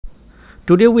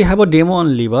Today we have a demo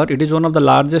on liver. It is one of the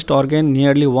largest organ,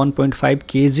 nearly 1.5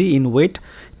 kg in weight,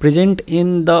 present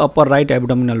in the upper right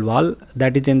abdominal wall,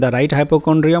 that is in the right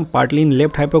hypochondrium, partly in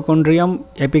left hypochondrium,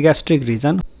 epigastric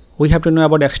region. We have to know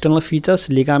about external features,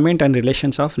 ligament and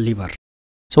relations of liver.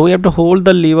 So we have to hold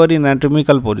the liver in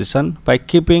anatomical position by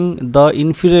keeping the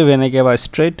inferior vena cava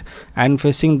straight and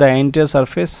facing the anterior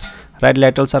surface, right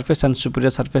lateral surface and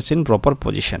superior surface in proper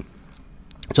position.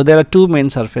 So there are two main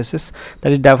surfaces,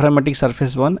 that is diaphragmatic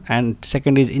surface 1 and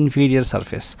second is inferior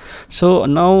surface. So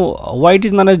now why it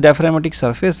is known as diaphragmatic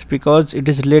surface? Because it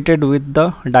is related with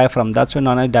the diaphragm, that's why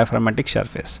known as diaphragmatic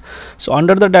surface. So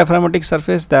under the diaphragmatic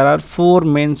surface there are four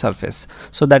main surface.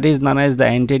 So that is known as the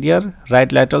anterior, right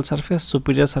lateral surface,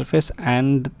 superior surface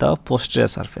and the posterior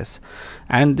surface.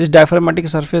 And this diaphragmatic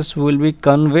surface will be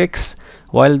convex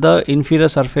while the inferior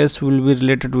surface will be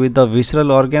related with the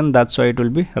visceral organ, that's why it will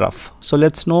be rough. So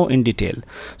let's know in detail.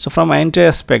 So from anterior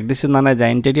aspect, this is known as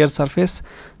anterior surface.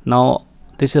 Now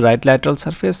this is right lateral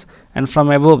surface, and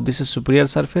from above this is superior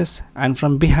surface, and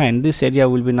from behind this area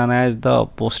will be known as the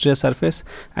posterior surface,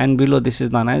 and below this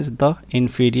is known as the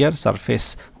inferior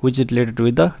surface, which is related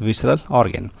with the visceral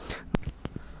organ.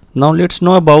 Now let's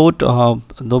know about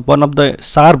the one of the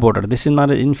sharp border. This is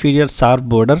not an inferior sharp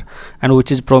border, and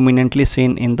which is prominently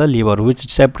seen in the liver, which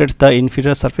separates the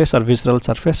inferior surface or visceral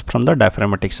surface from the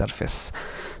diaphragmatic surface.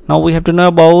 Now we have to know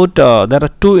about there are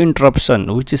two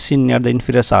interruption which is seen near the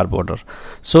inferior sharp border.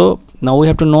 So now we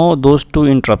have to know those two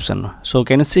interruption. So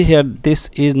can you see here, this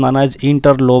is known as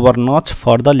interlobar notch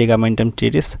for the ligamentum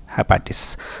teres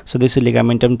hepatis. So this is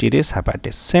ligamentum teres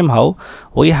hepatis. Same how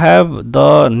we have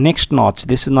the next notch,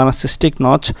 this is known as cystic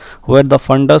notch, where the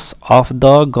fundus of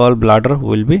the gallbladder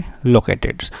will be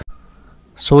located.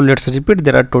 So let's repeat,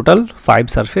 there are total 5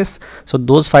 surface. So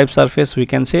those 5 surface we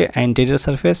can say anterior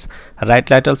surface, right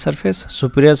lateral surface,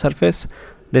 superior surface,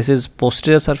 this is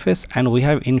posterior surface, and we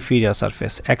have inferior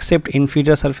surface. Except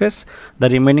inferior surface, the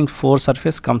remaining 4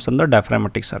 surface comes on the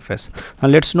diaphragmatic surface. Now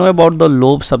let's know about the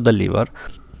lobes of the liver.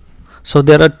 So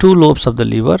there are two lobes of the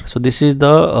liver. So this is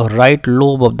the right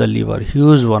lobe of the liver,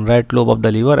 huge one, right lobe of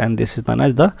the liver, and this is known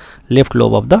as the left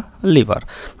lobe of the liver.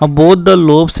 Now both the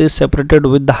lobes is separated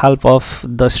with the help of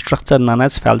the structure known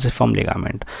as falciform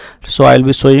ligament. So I will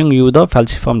be showing you the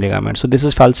falciform ligament. So this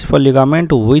is falciform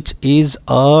ligament, which is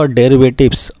a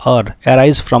derivatives or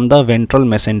arise from the ventral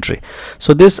mesentery.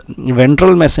 So this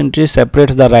ventral mesentery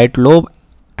separates the right lobe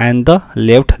and the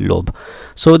left lobe.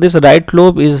 So this right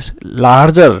lobe is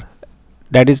larger,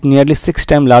 that is nearly 6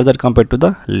 times larger compared to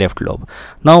the left lobe.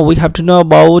 Now we have to know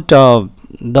about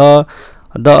the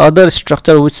other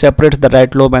structure which separates the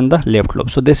right lobe and the left lobe.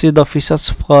 So this is the fissures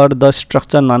for the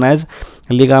structure known as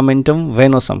ligamentum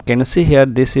venosum. Can you see here,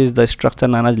 this is the structure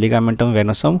known as ligamentum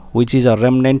venosum, which is a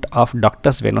remnant of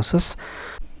ductus venosus.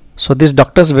 So this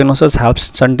ductus venosus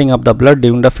helps shunting of the blood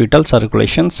during the fetal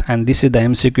circulations, and this is the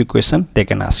MCQ question they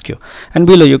can ask you. And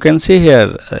below you can see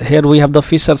here we have the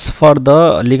fissures for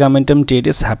the ligamentum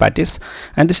teres hepatis,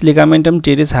 and this ligamentum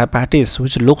teres hepatis,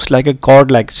 which looks like a cord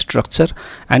like structure,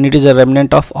 and it is a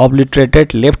remnant of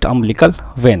obliterated left umbilical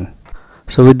vein.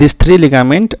 So with these 3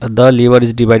 ligament, the liver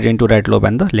is divided into right lobe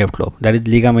and the left lobe, that is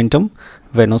ligamentum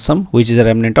venosum, which is a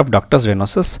remnant of ductus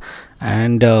venosus,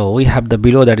 and we have the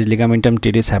below, that is ligamentum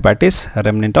teres hepatis, a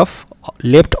remnant of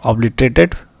left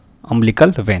obliterated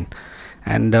umbilical vein.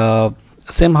 And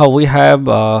same how we have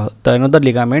the another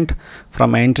ligament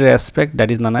from anterior aspect,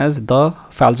 that is known as the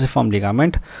falciform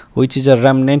ligament, which is a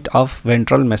remnant of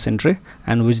ventral mesentery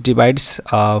and which divides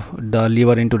the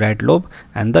liver into right lobe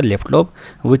and the left lobe,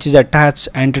 which is attached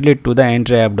anteriorly to the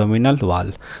anterior abdominal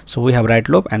wall. So we have right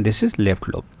lobe and this is left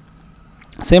lobe.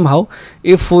 Same how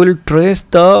if we will trace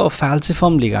the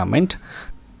falciform ligament,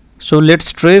 so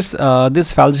let's trace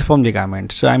this falciform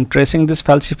ligament. So I am tracing this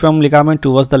falciform ligament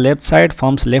towards the left side,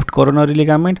 forms left coronary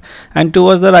ligament, and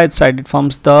towards the right side it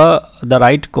forms the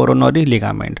right coronary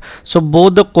ligament. So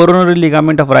both the coronary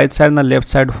ligament of right side and the left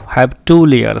side have 2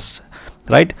 layers,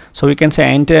 right? So we can say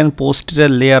anterior and posterior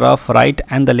layer of right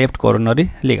and the left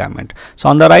coronary ligament. So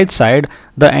on the right side,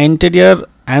 the anterior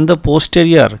and the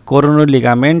posterior coronary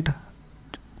ligament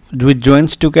which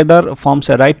joins together forms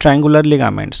a right triangular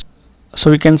ligament.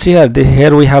 So we can see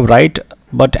here we have right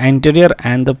but anterior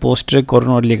and the posterior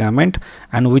coronary ligament,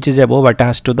 and which is above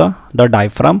attached to the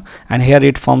diaphragm, and here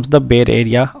it forms the bare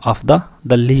area of the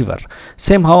liver.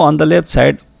 Same how on the left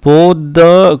side, both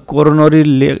the coronary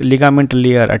ligament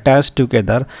layer attached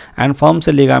together and forms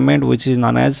a ligament which is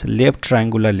known as left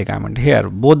triangular ligament. Here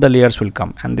both the layers will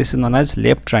come, and this is known as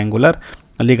left triangular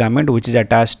ligament, which is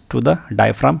attached to the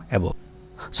diaphragm above.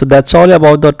 So that's all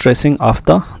about the tracing of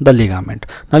the ligament.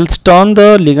 Now let's turn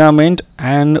the ligament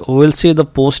and we'll see the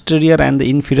posterior and the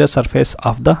inferior surface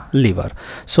of the liver.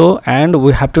 So, and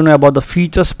we have to know about the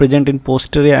features present in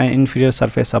posterior and inferior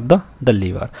surface of the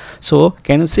liver. So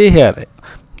can you see here,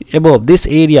 above this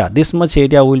area, this much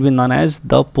area will be known as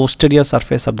the posterior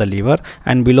surface of the liver,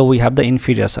 and below we have the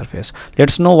inferior surface.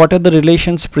 Let's know what are the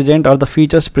relations present or the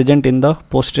features present in the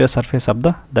posterior surface of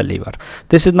the liver.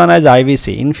 This is known as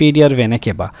IVC, inferior vena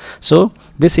cava. So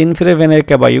this inferior vena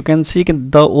cava, you can see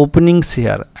the openings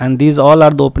here, and these all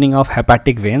are the opening of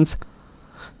hepatic veins.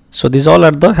 So these all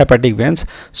are the hepatic veins.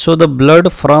 So the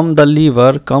blood from the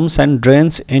liver comes and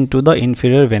drains into the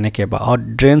inferior vena cava, or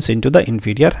drains into the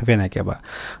inferior vena cava.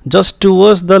 Just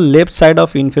towards the left side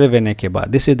of inferior vena cava,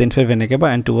 this is the inferior vena cava,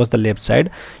 and towards the left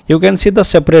side you can see the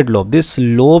separate lobe. This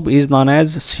lobe is known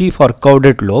as C for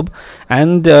caudate lobe,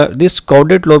 and this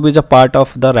caudate lobe is a part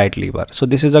of the right liver. So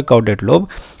this is a caudate lobe,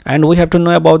 and we have to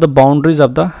know about the boundaries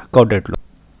of the caudate lobe.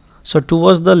 So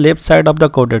towards the left side of the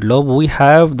caudate lobe we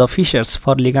have the fissures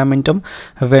for ligamentum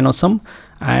venosum,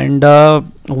 and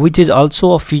which is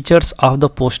also a features of the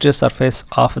posterior surface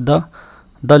of the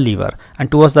liver,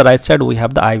 and towards the right side we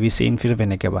have the IVC, inferior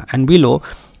vena cava, and below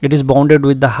it is bounded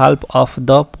with the help of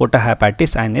the porta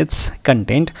hepatis and its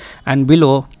content, and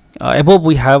below above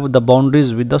we have the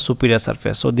boundaries with the superior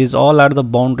surface. So these all are the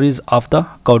boundaries of the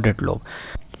caudate lobe.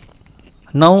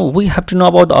 Now we have to know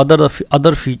about the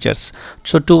other features.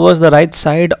 So towards the right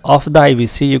side of the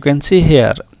IVC, you can see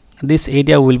here this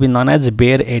area will be known as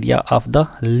bare area of the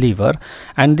liver,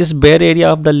 and this bare area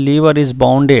of the liver is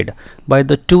bounded by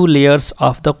the two layers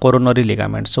of the coronary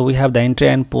ligament. So we have the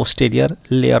anterior and posterior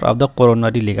layer of the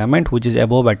coronary ligament, which is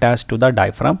above attached to the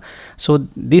diaphragm. So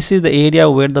this is the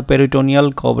area where the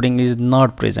peritoneal covering is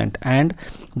not present, and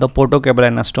the portocaval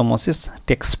anastomosis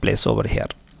takes place over here.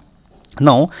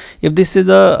 Now if this is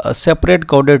a separate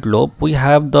caudate lobe, we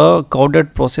have the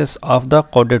caudate process of the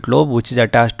caudate lobe, which is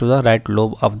attached to the right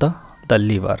lobe of the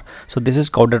liver. So this is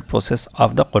caudate process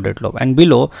of the caudate lobe, and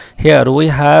below here we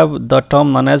have the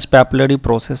term known as papillary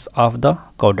process of the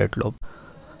caudate lobe.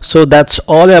 So that's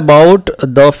all about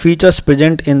the features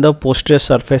present in the posterior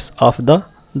surface of the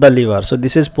liver. So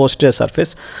this is posterior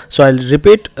surface. So I'll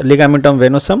repeat: ligamentum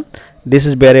venosum, this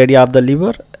is bare area of the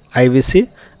liver, IVC,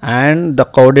 and the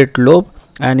caudate lobe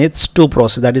and its two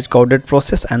process, that is caudate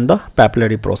process and the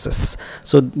papillary process.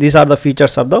 So these are the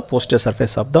features of the posterior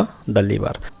surface of the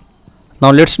liver. Now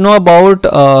let's know about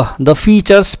the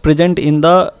features present in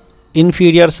the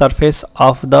inferior surface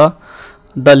of the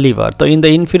liver. So in the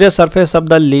inferior surface of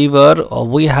the liver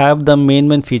we have the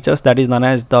main features, that is known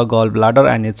as the gallbladder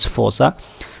and its fossa,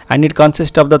 and it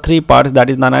consists of the three parts, that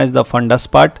is known as the fundus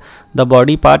part, the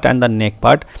body part, and the neck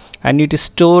part, and it is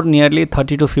stored nearly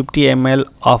 30 to 50 ml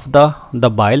of the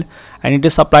bile, and it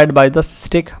is supplied by the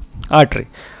cystic artery.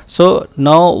 So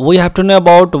now we have to know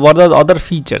about what are the other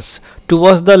features.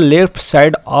 Towards the left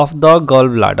side of the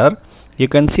gallbladder you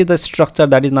can see the structure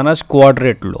that is known as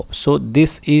quadrate lobe. So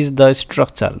this is the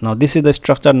structure. Now this is the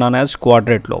structure known as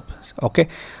quadrate lobe. Okay,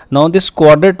 now this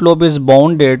quadrate lobe is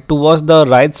bounded towards the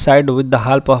right side with the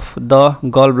help of the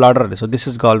gallbladder. So this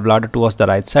is gallbladder towards the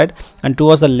right side, and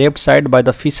towards the left side by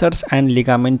the fissures and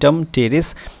ligamentum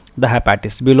teres, the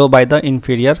hepatis, below by the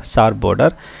inferior sharp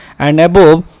border, and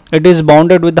above it is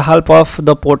bounded with the help of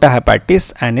the porta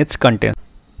hepatis and its contents.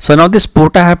 So now this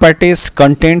porta hepatis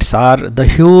contents are the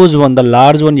huge one, the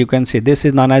large one. You can see this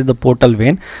is known as the portal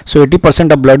vein. So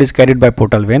 80% of blood is carried by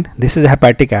portal vein. This is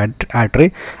hepatic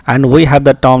artery, and we have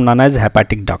the term known as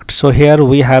hepatic duct. So here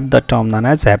we have the term known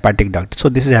as hepatic duct. So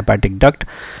this is hepatic duct.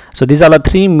 So these are the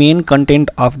three main content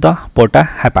of the porta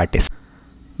hepatis.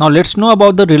 Now let's know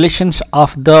about the relations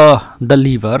of the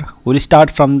liver. We'll start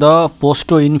from the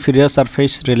posto-inferior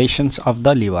surface relations of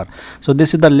the liver. So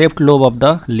this is the left lobe of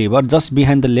the liver. Just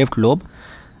behind the left lobe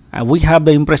we have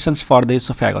the impressions for the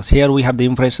esophagus. Here we have the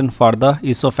impression for the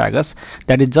esophagus,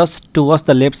 that is just towards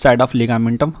the left side of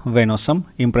ligamentum venosum,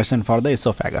 impression for the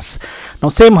esophagus. Now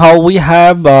same how we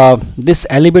have this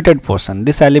elevated portion.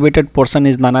 This elevated portion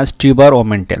is known as tuber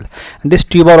omental, and this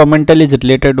tuber omental is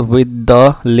related with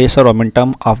the lesser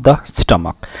omentum of the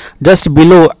stomach. Just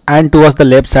below and towards the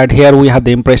left side, here we have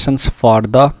the impressions for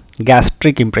the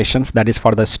gastric impressions, that is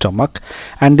for the stomach,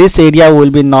 and this area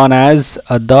will be known as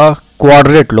the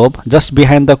quadrate lobe. Just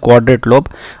behind the quadrate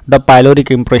lobe the pyloric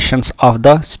impressions of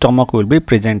the stomach will be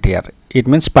present here. It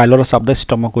means pylorus of the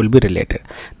stomach will be related.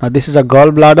 Now this is a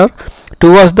gallbladder.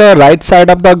 Towards the right side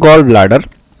of the gallbladder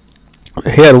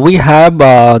here we have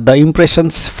the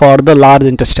impressions for the large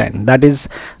intestine, that is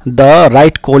the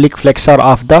right colic flexor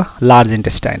of the large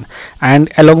intestine,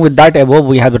 and along with that above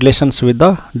we have relations with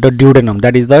the duodenum,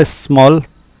 that is the small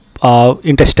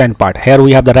intestine part. Here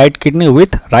we have the right kidney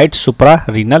with right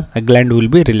suprarenal gland will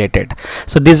be related.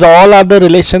 So these all are the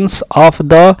relations of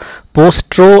the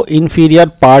postero-inferior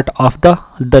part of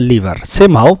the liver.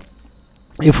 Same how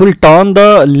if we turn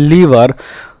the liver,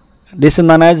 this is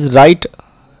known as right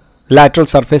lateral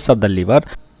surface of the liver.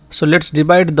 So let's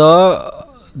divide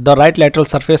the right lateral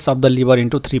surface of the liver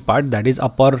into three parts, that is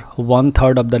upper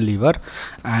 1/3 of the liver,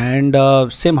 and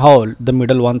same how the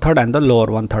middle 1/3 and the lower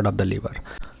 1/3 of the liver.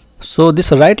 So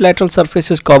this right lateral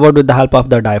surface is covered with the help of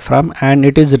the diaphragm, and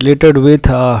it is related with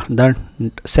the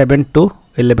 7th to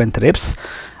 11th ribs.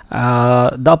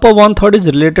 The upper 1/3 is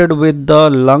related with the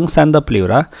lungs and the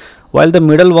pleura, while the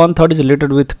middle 1/3 is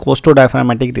related with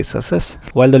costodiaphragmatic recesses,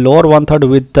 while the lower 1/3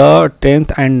 with the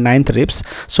 10th and 9th ribs.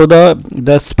 So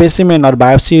the specimen or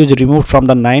biopsy is removed from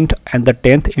the 9th and the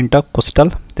 10th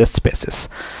intercostal spaces.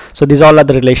 So these all are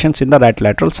the relations in the right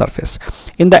lateral surface.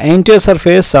 In the anterior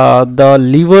surface, the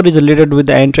liver is related with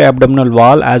the anterior abdominal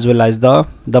wall as well as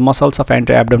the muscles of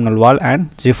anterior abdominal wall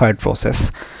and xiphoid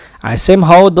process. And same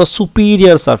how the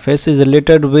superior surface is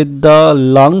related with the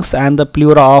lungs and the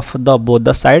pleura of the both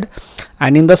the side,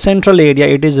 and in the central area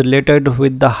it is related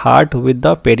with the heart with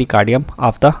the pericardium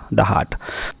of the heart.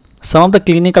 Some of the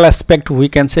clinical aspect, we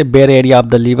can say bare area of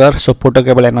the liver, so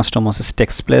portocable anastomosis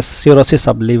takes place, cirrhosis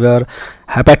of liver,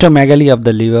 hepatomegaly of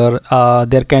the liver,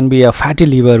 there can be a fatty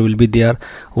liver will be there.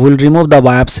 We will remove the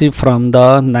biopsy from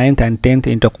the 9th and 10th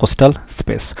intercostal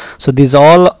space. So these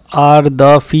all are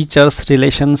the features,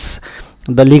 relations,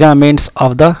 the ligaments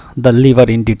of the liver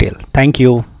in detail. Thank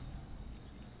you.